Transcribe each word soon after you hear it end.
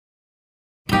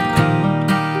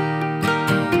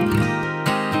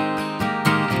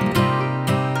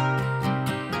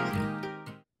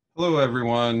Hello,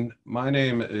 everyone. My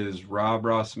name is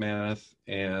Rossmanith,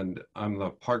 and I'm the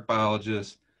park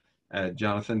biologist at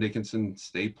Dickinson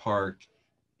State Park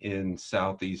in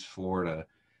Southeast Florida.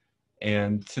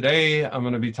 And today I'm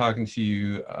going to be talking to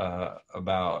you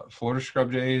about Florida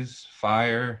scrub jays,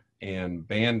 fire, and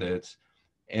bandits.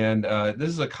 And this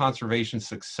is a conservation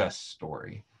success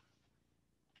story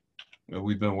that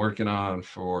we've been working on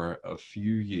for a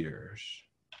few years.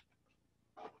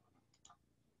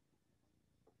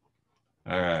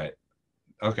 All right.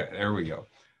 Okay, there we go.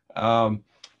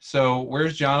 So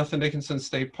where's Dickinson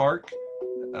State Park?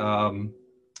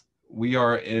 We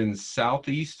are in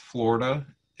Southeast Florida.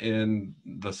 In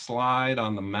the slide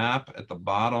on the map at the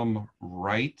bottom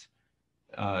right,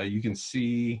 you can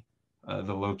see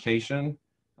the location.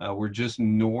 We're just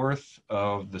north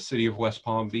of the city of West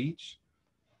Palm Beach.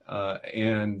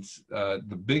 And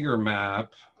the bigger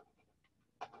map,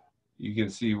 you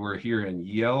can see we're here in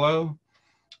yellow.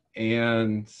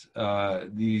 And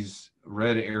these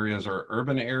red areas are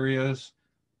urban areas.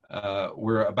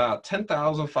 We're about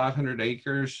 10,500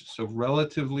 acres, so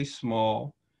relatively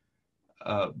small,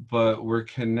 but we're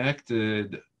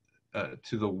connected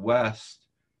to the west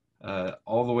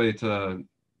all the way to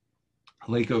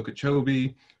Lake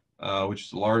Okeechobee, which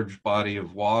is a large body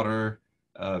of water,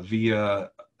 via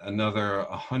another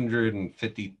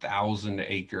 150,000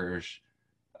 acres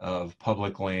of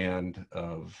public land,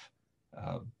 of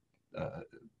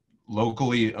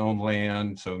locally owned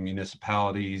land, so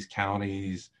municipalities,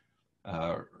 counties,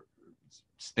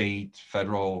 state,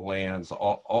 federal lands,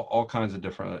 all kinds of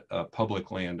different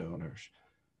public landowners.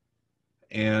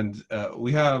 And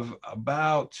we have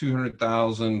about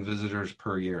 200,000 visitors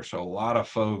per year. So a lot of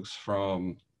folks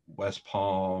from West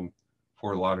Palm,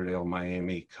 Fort Lauderdale,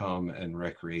 Miami come and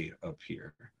recreate up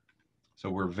here. So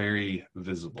we're very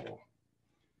visible.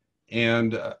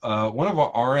 And one of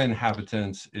our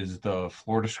inhabitants is the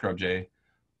Florida scrub jay,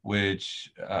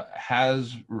 which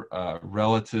has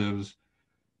relatives,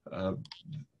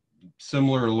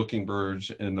 similar looking birds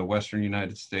in the western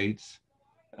United States.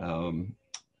 But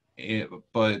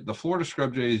the Florida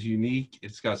scrub jay is unique.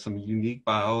 It's got some unique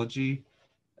biology.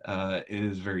 It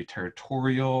is very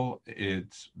territorial.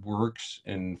 It works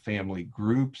in family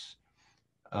groups.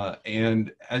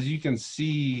 And as you can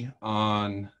see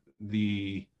on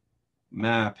the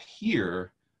map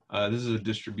here, this is a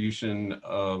distribution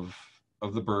of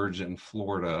the birds in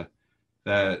Florida.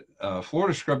 That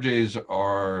Florida scrub jays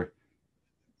are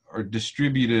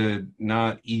distributed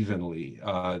not evenly.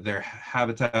 Their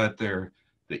habitat, the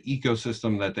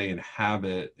ecosystem that they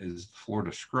inhabit is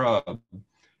Florida scrub,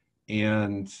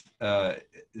 and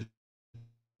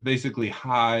basically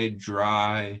high,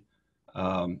 dry,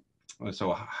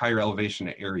 so higher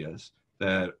elevation areas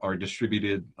that are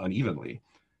distributed unevenly.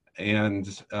 And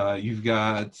you've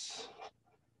got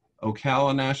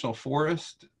Ocala National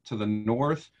Forest to the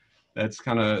north. That's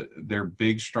kind of their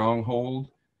big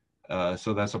stronghold.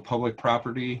 So that's a public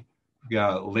property. You've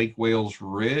got Lake Wales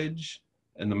Ridge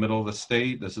in the middle of the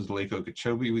state. This is Lake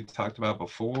Okeechobee we talked about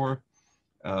before.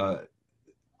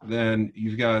 Then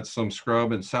you've got some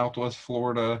scrub in Southwest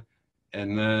Florida.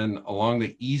 And then along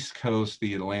the East Coast,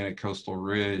 the Atlantic Coastal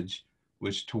Ridge,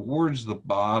 which towards the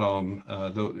bottom,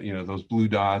 those blue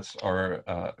dots are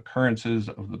occurrences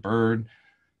of the bird.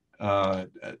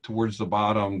 Towards the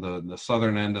bottom, the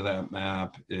southern end of that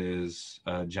map is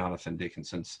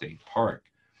Dickinson State Park.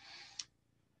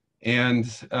 And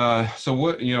so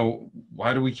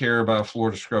why do we care about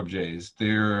Florida scrub jays?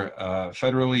 They're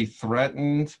federally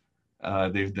threatened.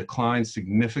 They've declined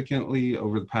significantly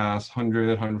over the past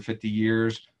 150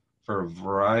 years for a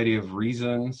variety of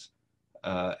reasons.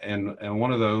 And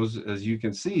one of those, as you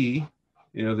can see,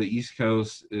 the East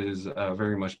Coast is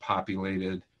very much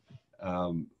populated.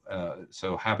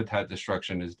 So habitat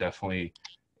destruction is definitely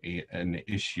an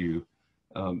issue.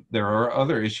 There are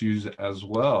other issues as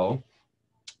well.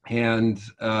 And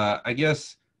I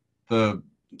guess the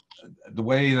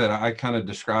way that I kind of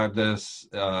describe this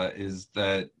is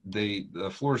that the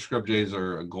Florida scrub jays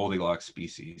are a Goldilocks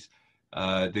species.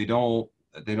 They don't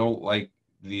like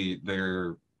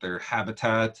their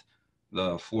habitat,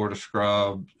 the Florida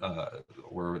scrub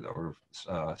or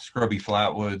scrubby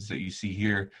flatwoods that you see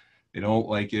here. They don't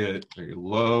like it very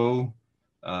low,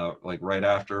 like right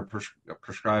after a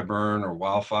prescribed burn or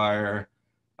wildfire.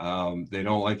 They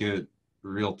don't like it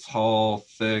real tall,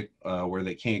 thick, where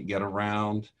they can't get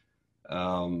around.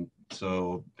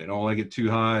 So they don't like it too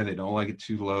high. They don't like it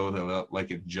too low. They like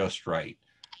it just right.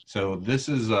 So this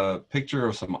is a picture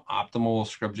of some optimal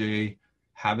scrub jay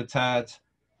habitat.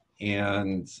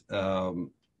 And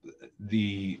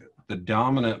the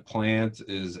dominant plant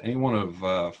is any one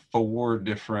of 4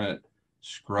 different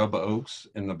scrub oaks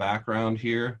in the background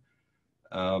here,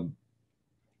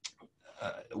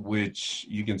 which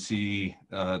you can see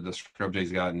the scrub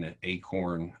jay's got an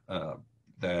acorn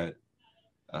that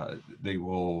they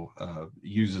will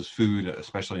use as food,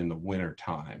 especially in the winter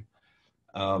time.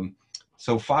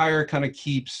 So fire kind of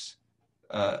keeps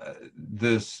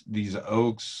these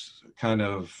oaks kind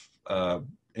of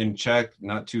in check,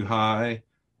 not too high.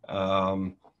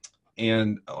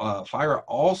 And fire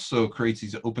also creates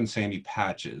these open sandy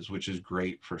patches, which is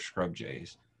great for scrub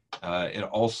jays. It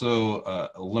also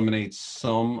eliminates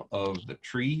some of the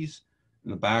trees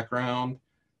in the background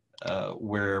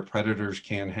where predators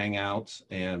can hang out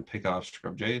and pick off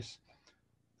scrub jays.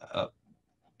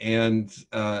 And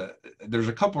there's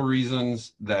a couple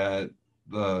reasons that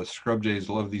the scrub jays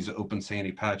love these open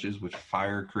sandy patches, which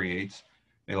fire creates.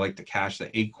 They like to cache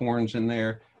the acorns in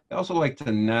there. They also like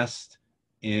to nest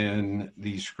in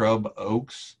these scrub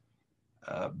oaks,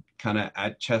 kind of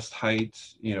at chest height,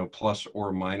 you know, plus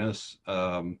or minus.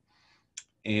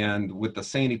 And with the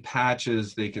sandy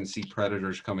patches, they can see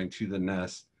predators coming to the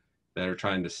nest that are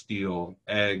trying to steal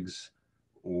eggs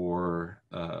or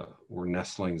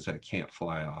nestlings that can't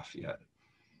fly off yet.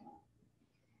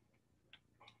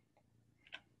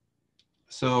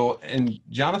 So in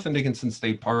Jonathan Dickinson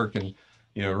State Park, and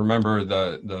you know, remember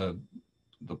the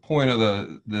point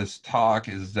of this talk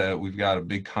is that we've got a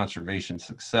big conservation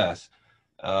success.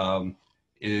 So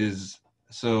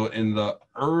in the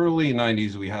early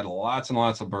 90s, we had lots and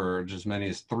lots of birds, as many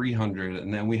as 300,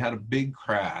 and then we had a big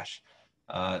crash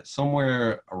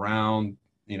somewhere around,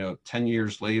 you know, 10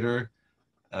 years later.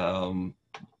 And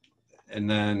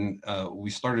then we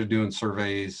started doing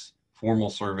surveys, formal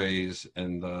surveys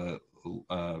in the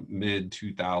mid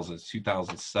 2000s,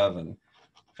 2007,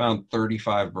 found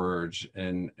 35 birds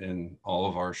in all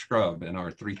of our scrub, in our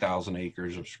 3,000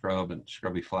 acres of scrub and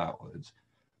scrubby flatwoods.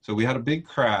 So we had a big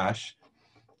crash,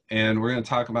 and we're going to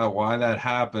talk about why that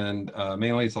happened.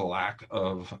 Mainly it's a lack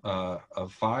of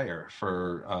fire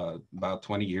for about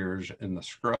 20 years in the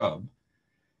scrub.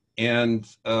 And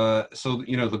so,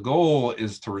 you know, the goal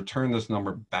is to return this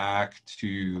number back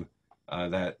to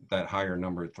that higher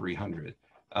number, 300.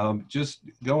 Just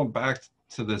going back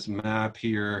to this map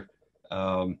here,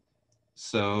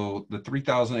 so the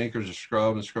 3,000 acres of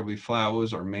scrub and scrubby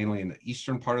flatwoods are mainly in the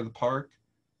eastern part of the park.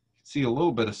 You can see a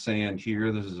little bit of sand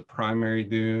here. This is a primary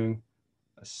dune,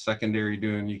 a secondary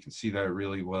dune. You can see that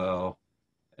really well.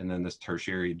 And then this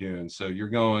tertiary dune. So you're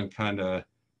going kind of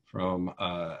from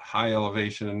high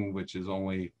elevation, which is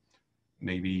only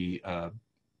maybe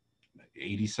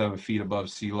 87 feet above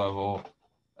sea level,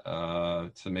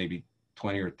 to maybe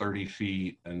 20 or 30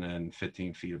 feet, and then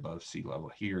 15 feet above sea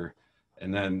level here.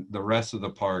 And then the rest of the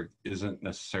park isn't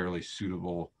necessarily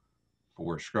suitable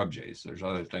for scrub jays. There's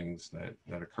other things that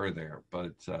occur there,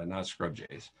 but not scrub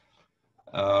jays.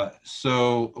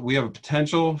 So we have a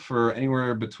potential for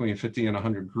anywhere between 50 and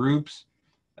 100 groups.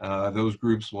 Those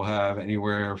groups will have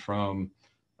anywhere from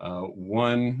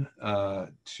 1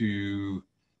 to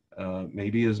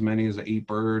maybe as many as 8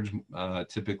 birds,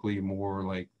 typically more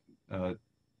like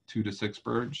 2 to 6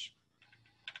 birds.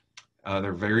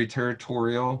 They're very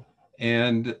territorial,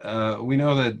 and we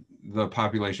know that the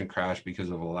population crashed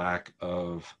because of a lack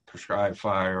of prescribed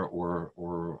fire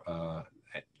or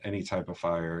any type of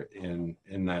fire in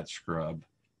that scrub,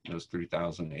 those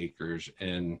 3,000 acres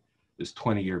in this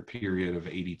 20-year period of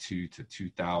 82 to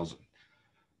 2000.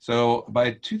 So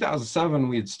by 2007,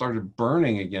 we had started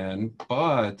burning again,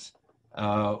 but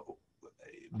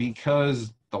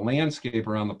because the landscape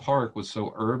around the park was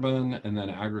so urban and then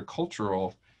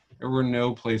agricultural, there were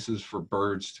no places for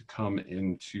birds to come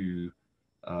into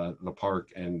the park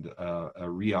and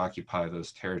reoccupy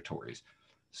those territories.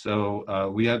 So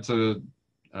we had to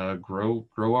grow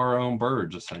our own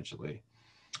birds, essentially.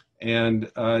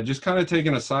 And just kind of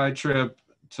taking a side trip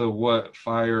to what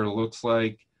fire looks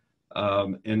like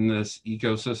in this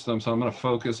ecosystem. So I'm going to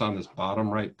focus on this bottom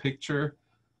right picture.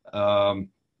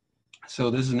 So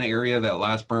this is an area that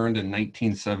last burned in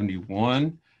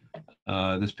 1971.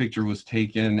 This picture was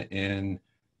taken in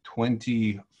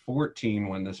 2014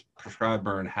 when this prescribed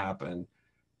burn happened.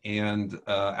 And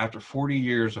after 40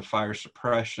 years of fire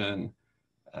suppression,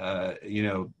 you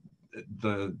know,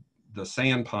 the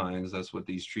sand pines, that's what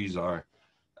these trees are,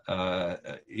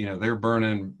 you know, they're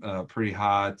burning pretty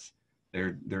hot.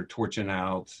 They're torching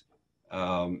out.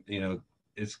 You know,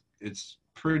 it's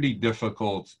pretty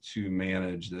difficult to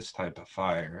manage this type of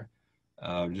fire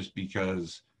just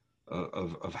because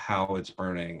of how it's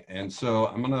burning. And so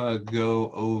I'm gonna go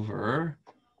over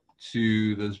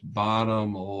to this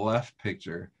bottom left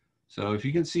picture. So if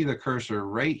you can see the cursor,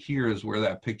 right here is where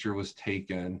that picture was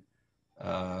taken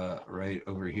right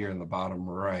over here in the bottom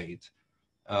right.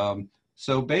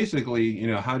 So basically, you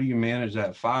know, how do you manage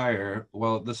that fire?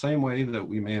 Well, the same way that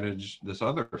we manage this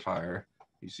other fire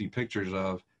you see pictures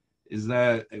of, is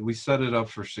that we set it up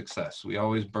for success. We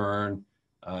always burn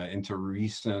into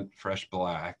recent fresh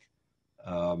black.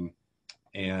 Um,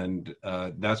 and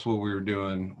that's what we were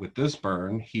doing with this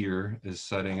burn here, is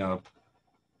setting up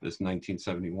this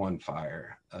 1971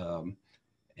 fire.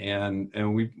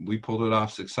 And we pulled it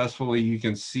off successfully. You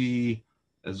can see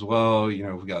as well, you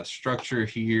know, we've got structure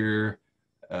here.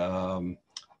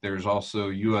 There's also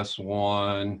US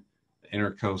 1,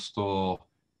 intercoastal,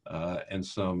 and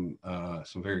some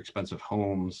very expensive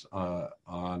homes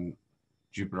on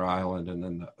Jupiter Island and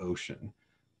then the ocean.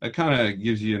 That kind of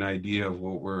gives you an idea of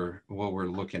what we're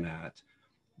looking at.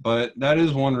 But that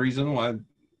is one reason why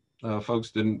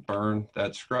folks didn't burn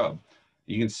that scrub.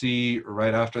 You can see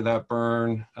right after that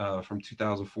burn from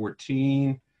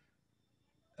 2014,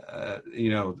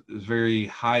 you know, there's very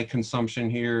high consumption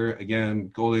here. Again,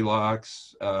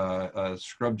 Goldilocks,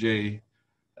 scrub jay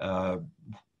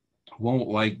won't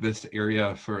like this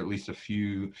area for at least a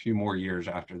few more years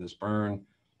after this burn,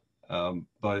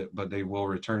 but they will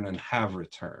return and have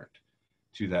returned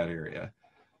to that area.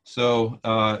 So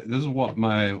this is what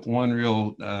my one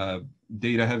real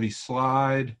data heavy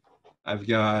slide. I've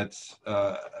got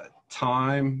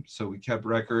time, so we kept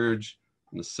records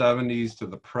from the 70s to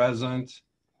the present,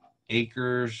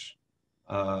 acres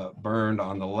burned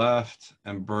on the left,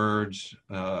 and birds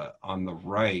on the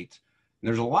right. And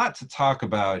there's a lot to talk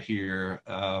about here,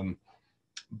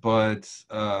 but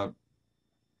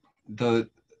the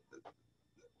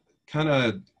kind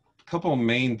of couple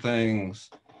main things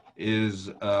is,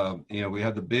 you know, we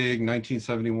had the big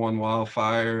 1971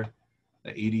 wildfire,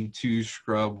 the 82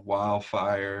 scrub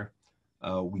wildfire.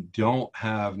 We don't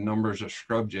have numbers of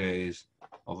scrub jays,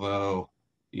 although,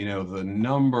 you know, the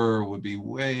number would be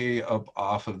way up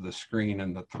off of the screen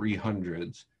in the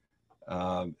 300s,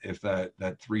 if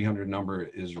that 300 number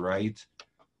is right.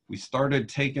 We started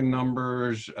taking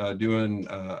numbers, doing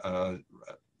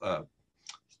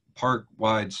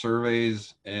park-wide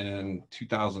surveys in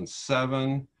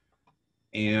 2007.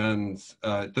 And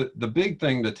the big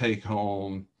thing to take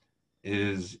home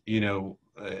is, you know,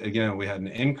 again, we had an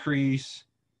increase,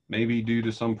 maybe due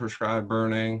to some prescribed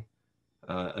burning,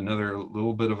 another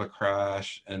little bit of a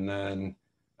crash, and then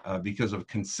because of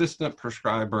consistent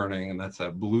prescribed burning, and that's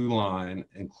that blue line,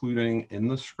 including in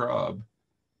the scrub,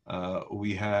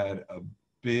 we had a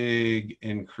big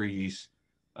increase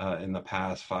in the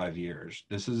past 5 years.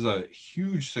 This is a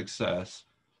huge success,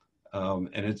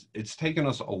 and it's taken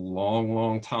us a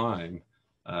long time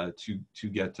to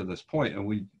get to this point, and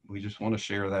we just want to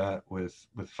share that with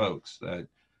folks, that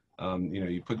you know,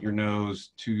 you put your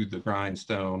nose to the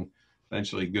grindstone,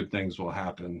 eventually good things will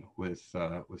happen with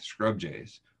scrub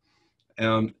jays.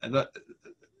 The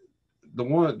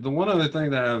one other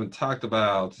thing that I haven't talked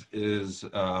about is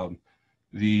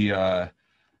the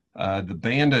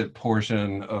bandit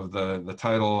portion of the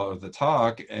title of the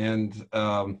talk. And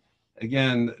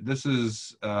again, this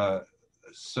is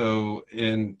so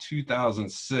in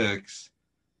 2006,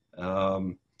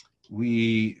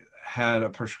 we had a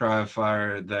prescribed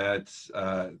fire that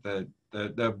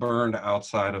burned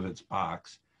outside of its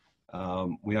box.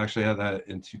 We actually had that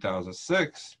in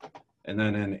 2006, and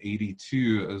then in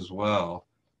 82 as well.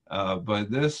 But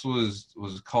this was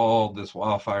called, this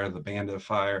wildfire, the Bandit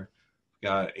Fire.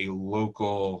 Got a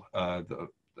local, the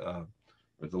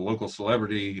local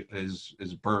celebrity is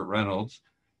Burt Reynolds.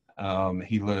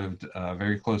 He lived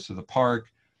very close to the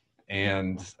park,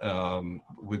 and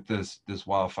with this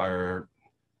wildfire,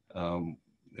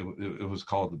 it was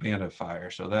called the Bandit Fire.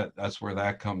 So that's where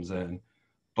that comes in.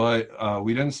 But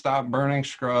we didn't stop burning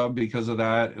scrub because of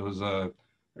that.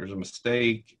 There's a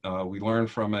mistake. We learned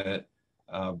from it,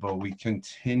 but we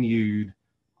continued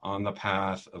on the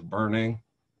path of burning.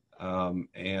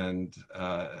 And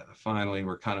finally,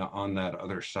 we're kind of on that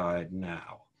other side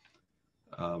now,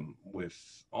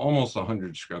 with almost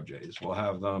 100 scrub jays. We'll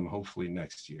have them hopefully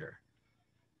next year.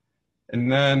 And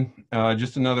then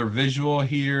just another visual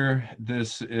here.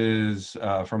 This is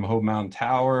from Hope Mountain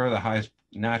Tower, the highest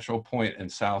natural point in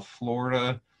South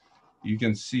Florida. You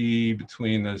can see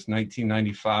between this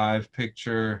 1995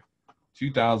 picture,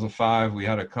 2005, we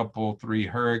had a couple, 3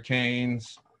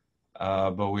 hurricanes,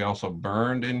 but we also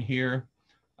burned in here,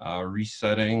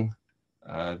 resetting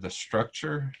the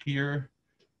structure here,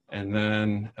 and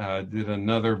then did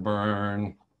another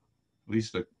burn,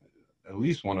 at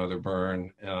least one other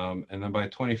burn, and then by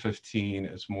 2015,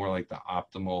 it's more like the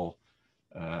optimal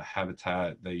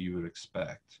habitat that you would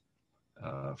expect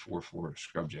for Florida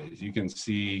scrub jays. You can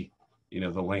see you know,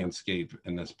 the landscape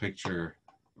in this picture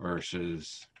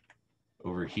versus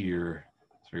over here.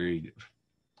 It's very,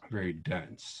 very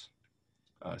dense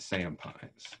sand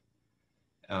pines.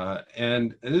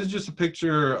 And this is just a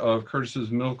picture of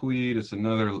Curtis's milkweed. It's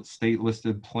another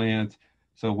state-listed plant.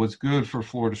 So what's good for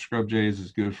Florida scrub jays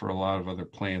is good for a lot of other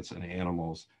plants and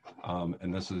animals.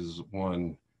 And this is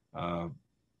one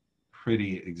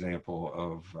pretty example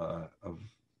of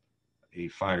a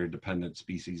fire-dependent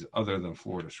species other than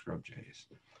Florida scrub jays.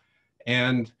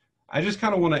 And I just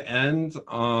kind of want to end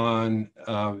on,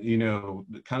 you know,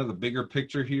 kind of the bigger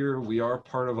picture here. We are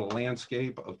part of a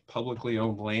landscape of publicly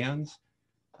owned lands.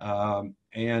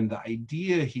 And the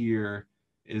idea here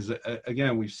is,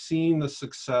 again, we've seen the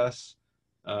success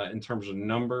in terms of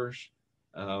numbers.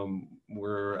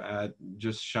 We're at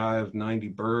just shy of 90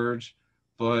 birds,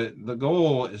 but the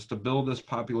goal is to build this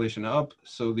population up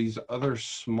so these other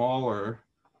smaller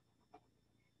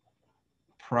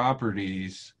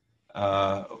properties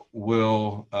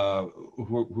who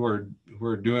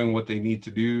are doing what they need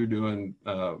to do, doing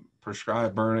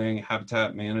prescribed burning,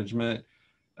 habitat management,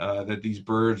 that these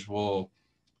birds will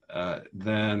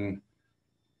then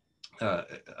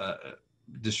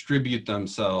distribute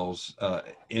themselves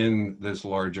in this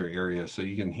larger area. So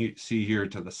you can see here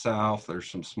to the south,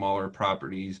 there's some smaller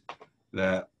properties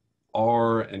that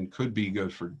are and could be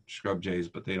good for scrub jays,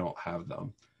 but they don't have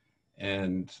them.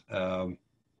 And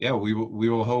yeah, we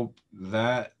will hope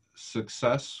that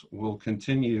success will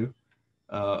continue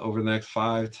over the next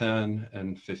 5, 10,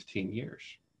 and 15 years.